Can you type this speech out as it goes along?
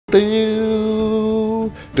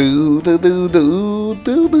Do do do do do do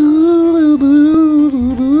do do.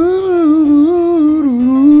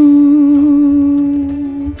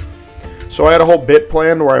 So I had a whole bit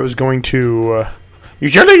planned where I was going to. You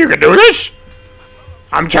sure that you can do this?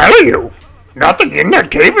 I'm telling you, nothing in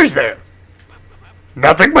that cave is there.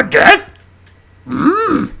 Nothing but death.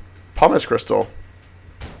 Pumice crystal.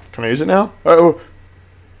 Can I use it now?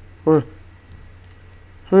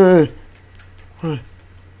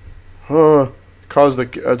 Cause the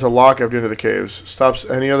to lock after into the caves. Stops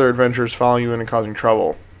any other adventurers following you in and causing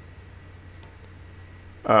trouble.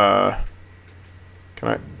 Can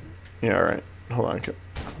I? Yeah, all right. Hold on.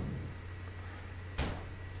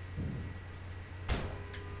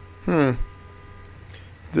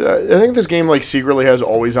 I think this game like secretly has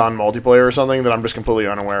always on multiplayer or something that I'm just completely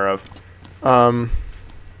unaware of.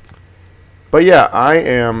 But yeah, I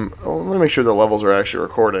am. Oh, let me make sure the levels are actually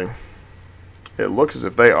recording. It looks as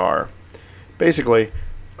if they are. Basically,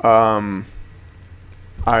 I'm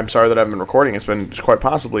sorry that I haven't been recording. It's been quite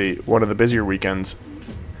possibly one of the busier weekends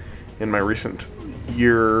in my recent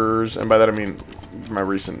years, and by that I mean my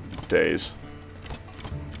recent days.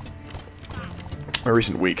 My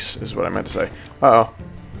recent weeks is what I meant to say. Uh-oh.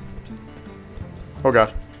 Oh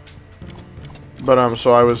god. But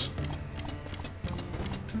so I was.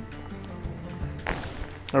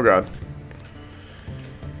 Oh god.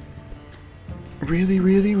 Really,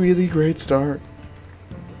 really, really great start.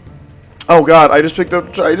 Oh god, I just picked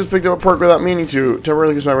up a perk without meaning to.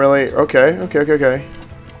 Temporarily increase my melee. Okay.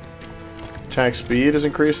 Attack speed is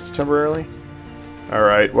increased temporarily.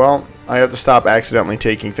 Alright, well, I have to stop accidentally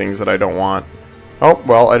taking things that I don't want. Oh,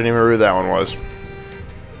 well, I didn't even remember who that one was.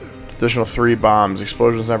 Additional 3 bombs.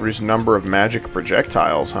 Explosions now produce a number of magic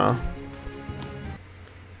projectiles, huh?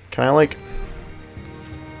 Can I, like...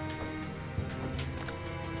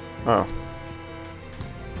 Oh.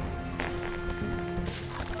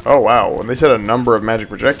 Oh, wow. When they said a number of magic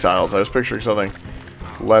projectiles, I was picturing something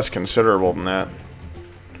less considerable than that.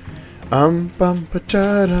 Bum pa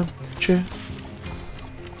da dum cha.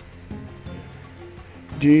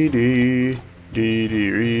 Dee dee dee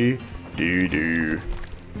dee dee dee.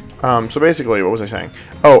 So basically, what was I saying?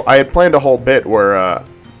 Oh, I had planned a whole bit where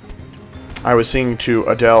I was singing to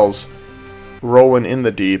Adele's "Rollin' in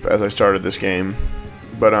the Deep" as I started this game,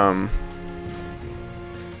 but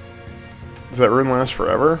does that rune last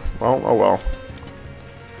forever? Well, oh well.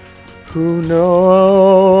 Who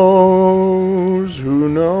knows? Who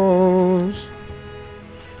knows?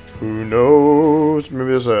 Who knows? Maybe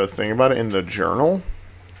there's a thing about it in the journal.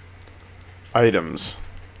 Items.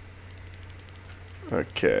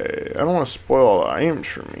 Okay, I don't want to spoil all the items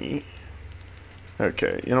for me.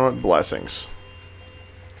 Okay, you know what? Blessings.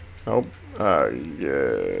 Nope. Yeah.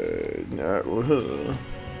 No.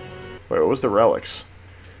 Wait, what was the relics?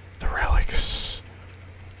 The relics.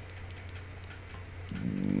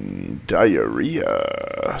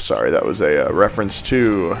 Diarrhea. Sorry, that was a reference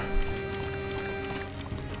to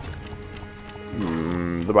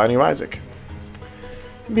the Binding of Isaac.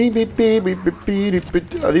 These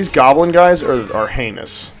goblin guys are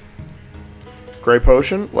heinous. Grey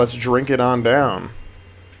potion? Let's drink it on down.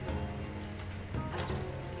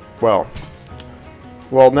 Well,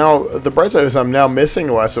 now, the bright side is I'm now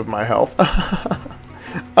missing less of my health.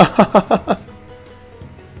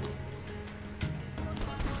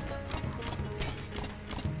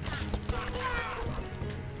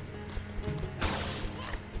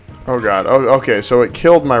 Oh god. Oh, okay, so it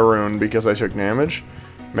killed my rune because I took damage.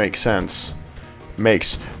 Makes sense.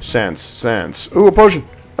 Makes sense. Ooh, a potion!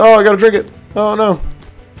 Oh, I gotta drink it! Oh, no.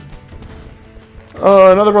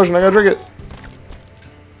 Oh, another potion. I gotta drink it.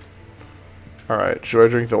 Alright, should I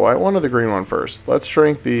drink the white one or the green one first? Let's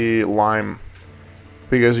drink the lime.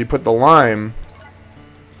 Because you put the lime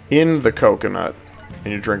in the coconut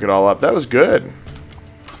and you drink it all up. That was good.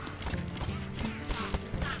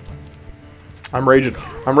 I'm raging.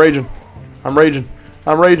 I'm raging. I'm raging.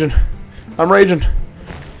 I'm raging. I'm raging.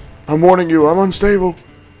 I'm warning you, I'm unstable.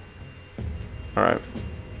 Alright.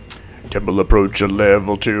 Temple approach at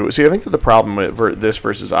level 2. See, I think that the problem with this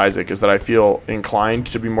versus Isaac is that I feel inclined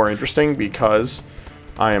to be more interesting because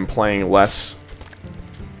I am playing less...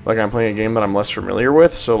 Like, I'm playing a game that I'm less familiar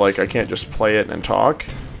with, so, like, I can't just play it and talk.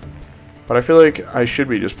 But I feel like I should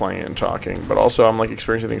be just playing it and talking. But also, I'm, like,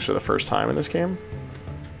 experiencing things for the first time in this game.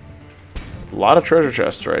 A lot of treasure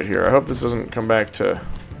chests right here. I hope this doesn't come back to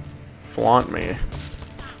flaunt me.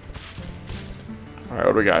 Alright,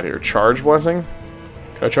 what do we got here? Charge blessing?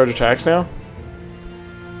 Can I charge attacks now?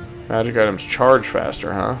 Magic items charge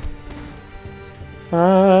faster, huh?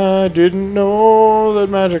 I didn't know that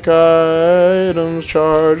magic items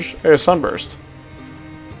charged. Hey, a sunburst.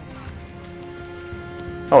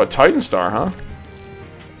 Oh, a Titan Star, huh?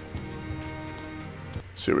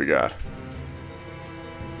 Let's see what we got.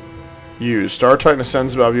 Use. Star Titan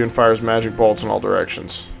ascends above you and fires magic bolts in all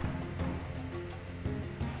directions.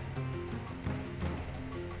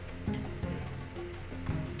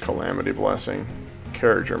 Calamity Blessing.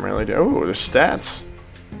 Character melee damage. Oh, there's stats.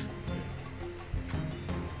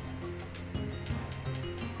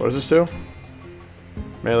 What does this do?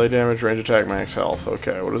 Melee damage, range attack, max health.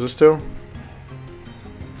 Okay, what does this do?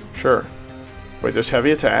 Sure. Wait, there's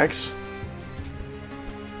heavy attacks.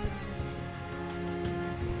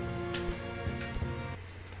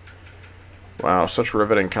 Wow, such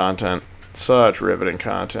riveting content. Such riveting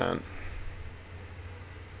content.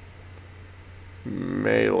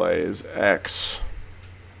 Melee is X.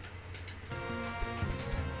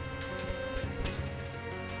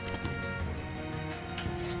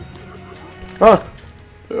 Huh!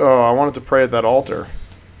 Oh, I wanted to pray at that altar.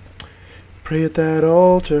 Pray at that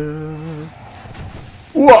altar.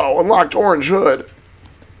 Whoa! Unlocked orange hood.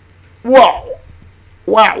 Whoa!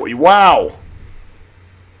 Wowie! Wow!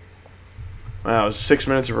 Wow, it was 6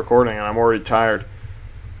 minutes of recording and I'm already tired.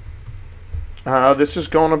 This is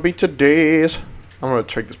gonna be today's. I'm gonna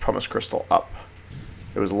take this pumice crystal up.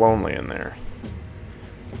 It was lonely in there.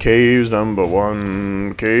 Caves number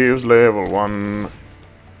 1. Caves level 1.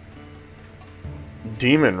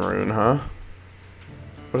 Demon rune, huh?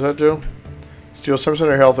 What does that do? Steal 7% of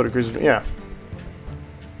your health that increases. Yeah.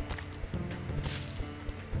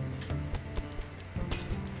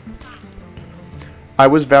 I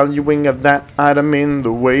was valuing that item in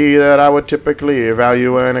the way that I would typically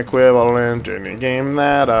value an equivalent in a game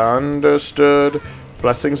that I understood.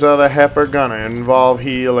 Blessings of the Heifer gonna involve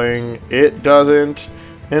healing. It doesn't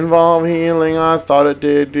involve healing. I thought it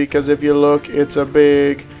did because if you look, it's a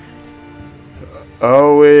big...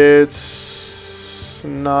 Oh, it's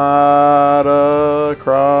not a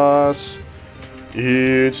cross.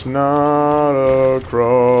 It's not a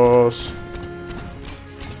cross.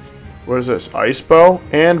 What is this? Ice bow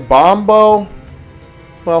and bomb bow?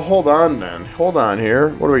 Well, hold on then. Hold on here.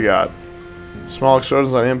 What do we got? Small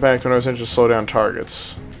explosions on impact when I essentially slow down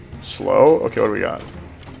targets. Slow? Okay, what do we got?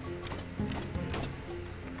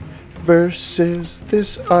 Versus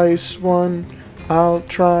this ice one. I'll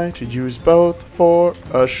try to use both for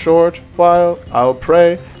a short while. I'll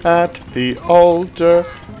pray at the altar.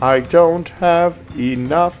 I don't have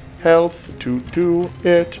enough health to do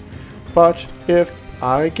it, but if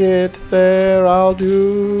I get there, I'll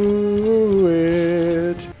do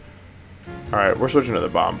it. Alright, we're switching to the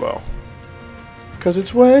bomb bow. Because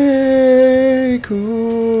it's way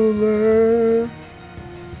cooler.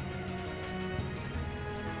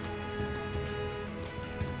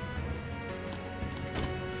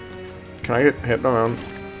 Can I get hit my own?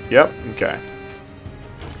 Yep, okay.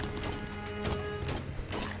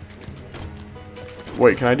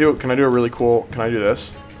 Wait, can I do a really cool, can I do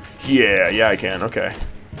this? Yeah, I can, okay.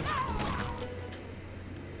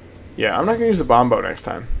 Yeah, I'm not gonna use the bomb bow next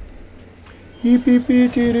time. Yeah,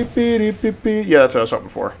 that's what I was hoping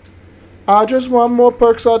for. I just want more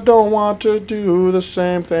perks, I don't want to do the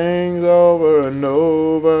same things over and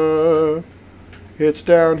over. It's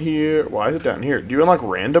down here. Why is it down here? Do you unlock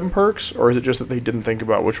random perks, or is it just that they didn't think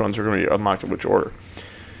about which ones are going to be unlocked in which order?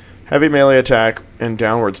 Heavy melee attack and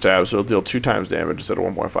downward stab, so it'll deal 2 times damage instead of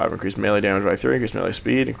 1.5. Increase melee damage by 3, increase melee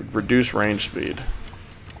speed, reduce range speed.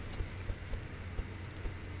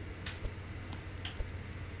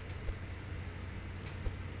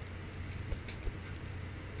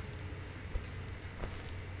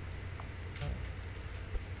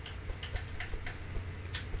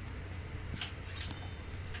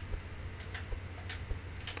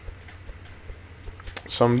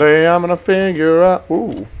 Someday I'm gonna figure out.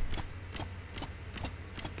 Ooh.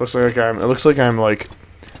 It looks like I'm like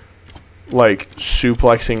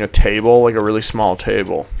suplexing a table, like a really small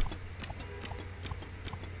table.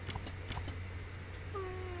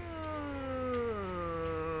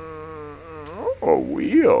 A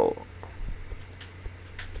wheel.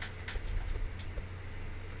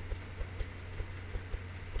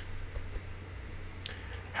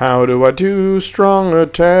 How do I do strong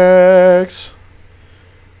attacks?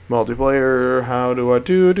 Multiplayer, how do I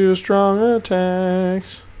do strong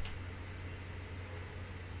attacks?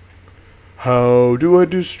 How do I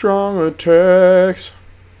do strong attacks?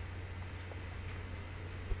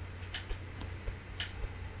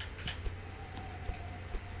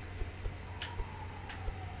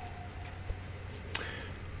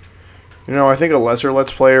 You know, I think a lesser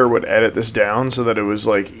Let's Player would edit this down so that it was,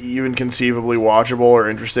 like, even conceivably watchable or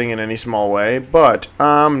interesting in any small way. But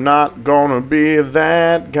I'm not gonna be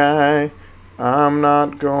that guy. I'm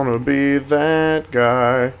not gonna be that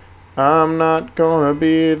guy. I'm not gonna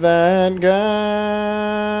be that guy.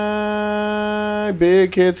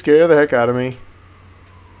 Big kids scare the heck out of me.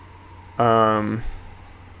 I'm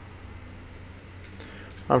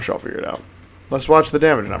sure I'll figure it out. Let's watch the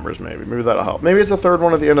damage numbers, maybe. Maybe that'll help. Maybe it's a third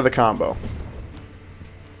one at the end of the combo.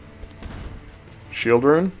 Shield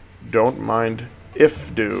rune? Don't mind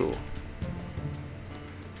if do.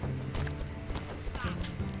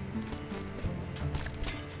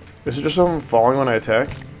 Is it just someone falling when I attack?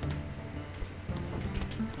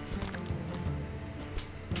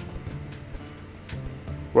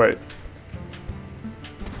 Wait.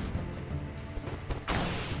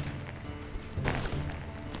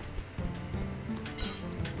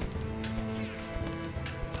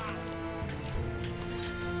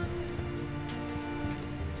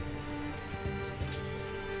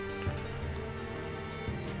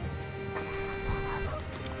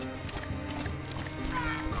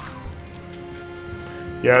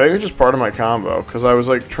 Yeah, I think it's just part of my combo, because I was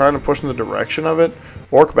like trying to push in the direction of it.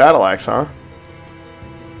 Orc Battle Axe, huh?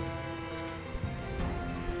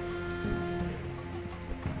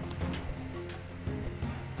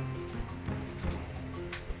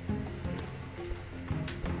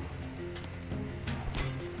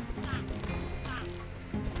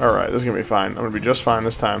 Alright, this is gonna be fine. I'm gonna be just fine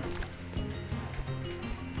this time.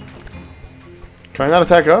 Can I not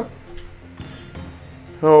attack up?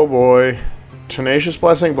 Oh boy. Tenacious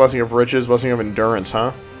Blessing, Blessing of Riches, Blessing of Endurance,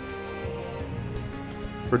 huh?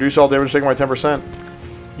 Reduce all damage taken by 10%.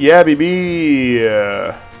 Yeah, baby!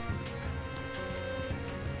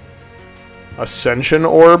 Ascension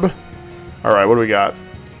Orb? Alright, what do we got?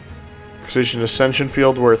 Create an Ascension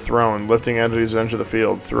Field where thrown. Lifting entities enter the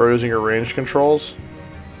field. Throw using your range controls.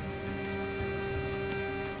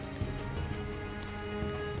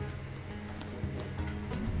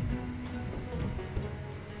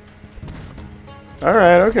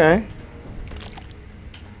 Alright, okay.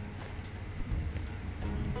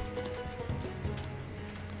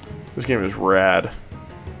 This game is rad.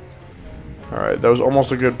 Alright, that was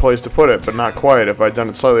almost a good place to put it, but not quite if I'd done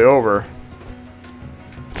it slightly over.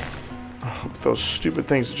 Oh, those stupid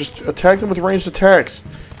things. Just attack them with ranged attacks.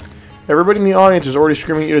 Everybody in the audience is already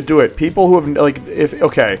screaming at you to do it. People who have, like,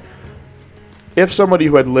 if somebody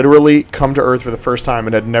who had literally come to Earth for the first time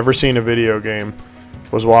and had never seen a video game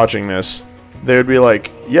was watching this, they would be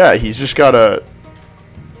like, yeah, he's just gotta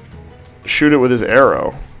shoot it with his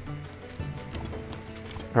arrow.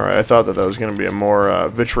 Alright, I thought that was going to be a more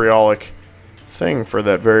vitriolic thing for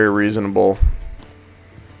that very reasonable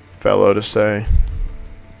fellow to say.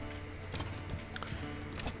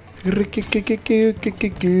 Everybody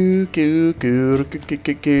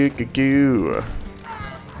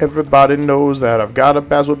knows that I've got a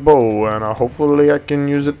basswood bow, and hopefully I can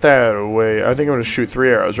use it that way. I think I'm going to shoot 3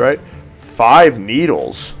 arrows, right? 5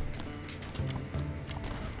 needles.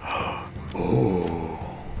 Oh,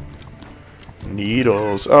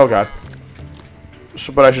 needles. Oh god.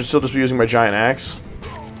 So, but I should still just be using my giant axe.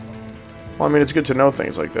 Well, I mean, it's good to know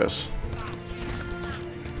things like this.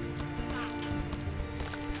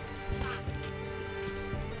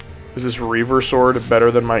 Is this Reaver sword better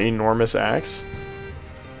than my enormous axe?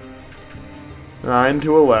 9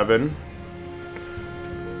 to 11.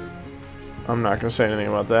 I'm not going to say anything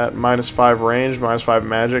about that. -5 range, -5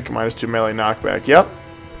 magic, -2 melee knockback. Yep.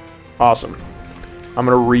 Awesome. I'm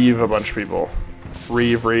going to reave a bunch of people.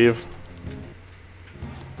 Reave.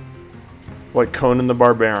 Like Conan the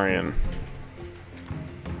Barbarian.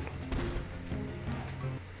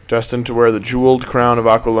 Destined to wear the jeweled crown of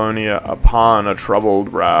Aquilonia upon a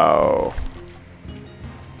troubled brow.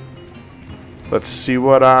 Let's see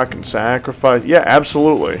what I can sacrifice. Yeah,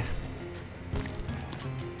 absolutely.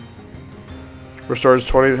 Restores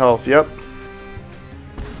 20 health. Yep.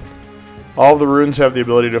 All the runes have the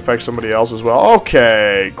ability to affect somebody else as well.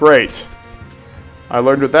 Okay, great. I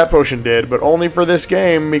learned what that potion did, but only for this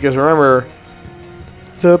game, because remember,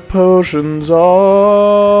 the potions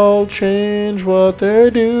all change what they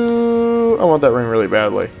do. I want that ring really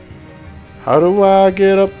badly. How do I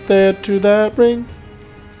get up there to that ring?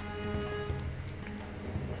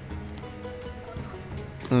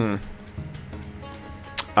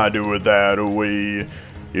 I do it that way.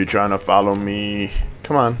 You trying to follow me?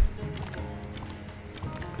 Come on.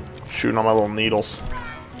 Shooting all my little needles.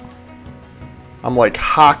 I'm like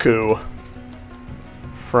Haku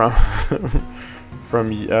from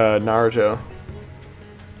Naruto.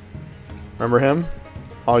 Remember him?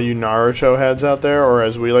 All you Naruto heads out there, or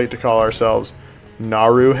as we like to call ourselves,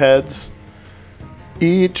 Naru heads.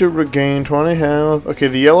 Eat to regain 20 health. Okay,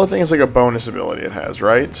 the yellow thing is like a bonus ability it has,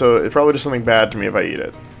 right? So it probably does something bad to me if I eat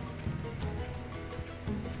it.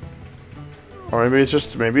 Or maybe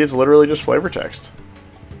it's literally just flavor text.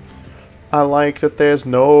 I like that there's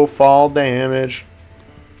no fall damage.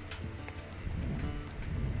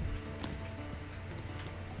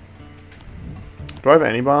 Do I have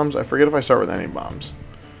any bombs? I forget if I start with any bombs.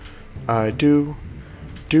 I do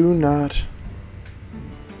not.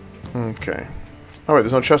 Okay. Oh wait,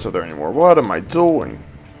 there's no chest up there anymore. What am I doing?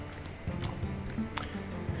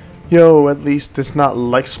 Yo, at least it's not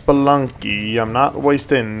like Spelunky. I'm not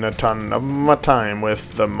wasting a ton of my time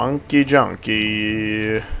with the monkey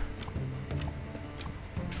junkie. I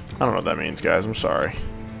don't know what that means, guys. I'm sorry.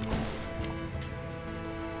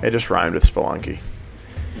 It just rhymed with Spelunky.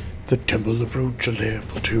 The temple approach a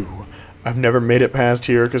level 2. I've never made it past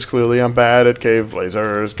here because clearly I'm bad at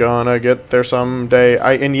Caveblazers. Gonna get there someday.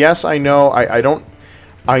 And yes, I know.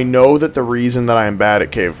 I know that the reason that I am bad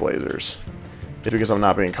at Caveblazers is because I'm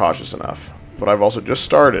not being cautious enough. But I've also just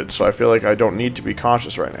started, so I feel like I don't need to be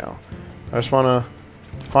cautious right now. I just want to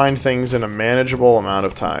find things in a manageable amount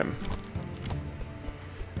of time.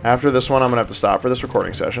 After this one, I'm going to have to stop for this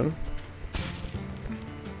recording session.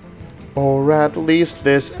 Or at least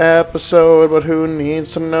this episode, but who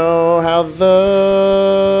needs to know how the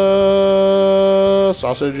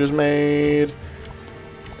sausage is made?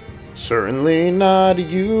 Certainly not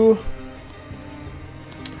you.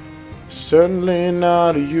 Certainly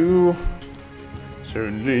not you.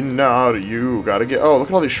 Certainly not you. Gotta get... Oh, look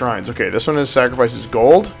at all these shrines. Okay, this one is sacrifices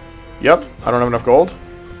gold. Yep, I don't have enough gold.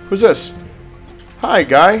 Who's this? Hi,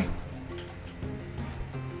 guy.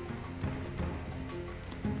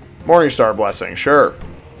 Morningstar blessing, sure.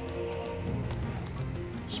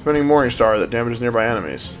 Spinning Morningstar that damages nearby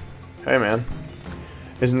enemies. Hey, man.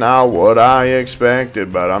 It's not what I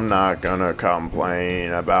expected, but I'm not gonna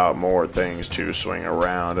complain about more things to swing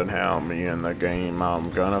around and help me in the game.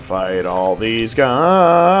 I'm gonna fight all these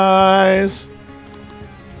guys.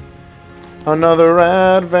 Another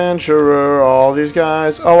adventurer, all these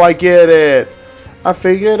guys. Oh, I get it. I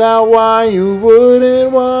figured out why you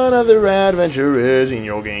wouldn't want other adventurers in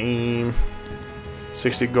your game.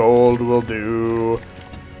 60 gold will do.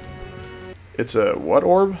 It's a what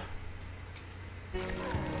orb?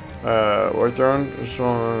 War Throne. Just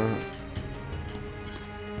wanna...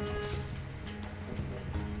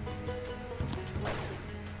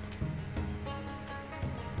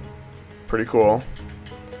 Pretty cool.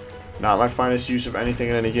 Not my finest use of anything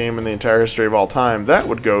in any game in the entire history of all time. That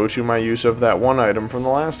would go to my use of that one item from the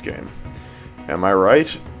last game. Am I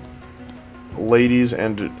right? Ladies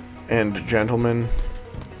and gentlemen.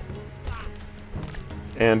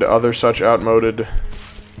 And other such outmoded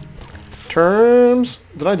terms.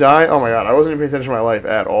 Did I die? Oh my god, I wasn't even paying attention to my life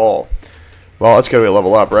at all. Well, let's go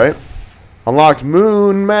level up, right? Unlocked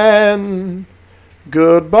Moon Man.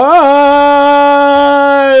 Goodbye,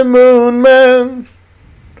 Moon Man.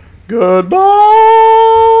 Goodbye.